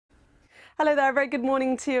Hello there, very good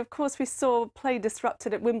morning to you. Of course, we saw play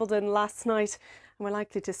disrupted at Wimbledon last night, and we're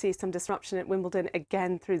likely to see some disruption at Wimbledon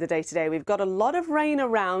again through the day today. We've got a lot of rain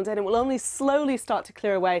around, and it will only slowly start to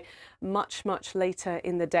clear away much later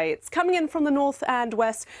in the day. It's coming in from the north and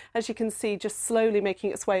west, as you can see, just slowly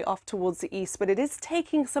making its way off towards the east, but it is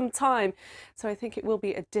taking some time. So I think it will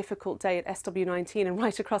be a difficult day at SW19 and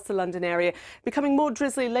right across the London area. Becoming more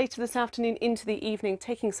drizzly later this afternoon into the evening,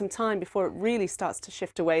 taking some time before it really starts to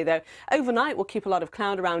shift away though. Overnight we'll keep a lot of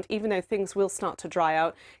cloud around, even though things will start to dry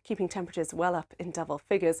out, keeping temperatures well up in double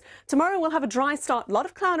figures. Tomorrow we'll have a dry start, a lot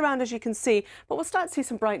of cloud around as you can see, but we'll start to see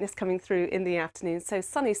some brightness coming through in the afternoon. So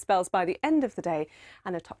sunny spells by the end of the day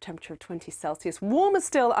and a top temperature of 20 Celsius. Warmer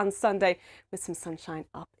still on Sunday with some sunshine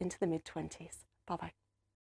up into the mid-20s. Bye-bye.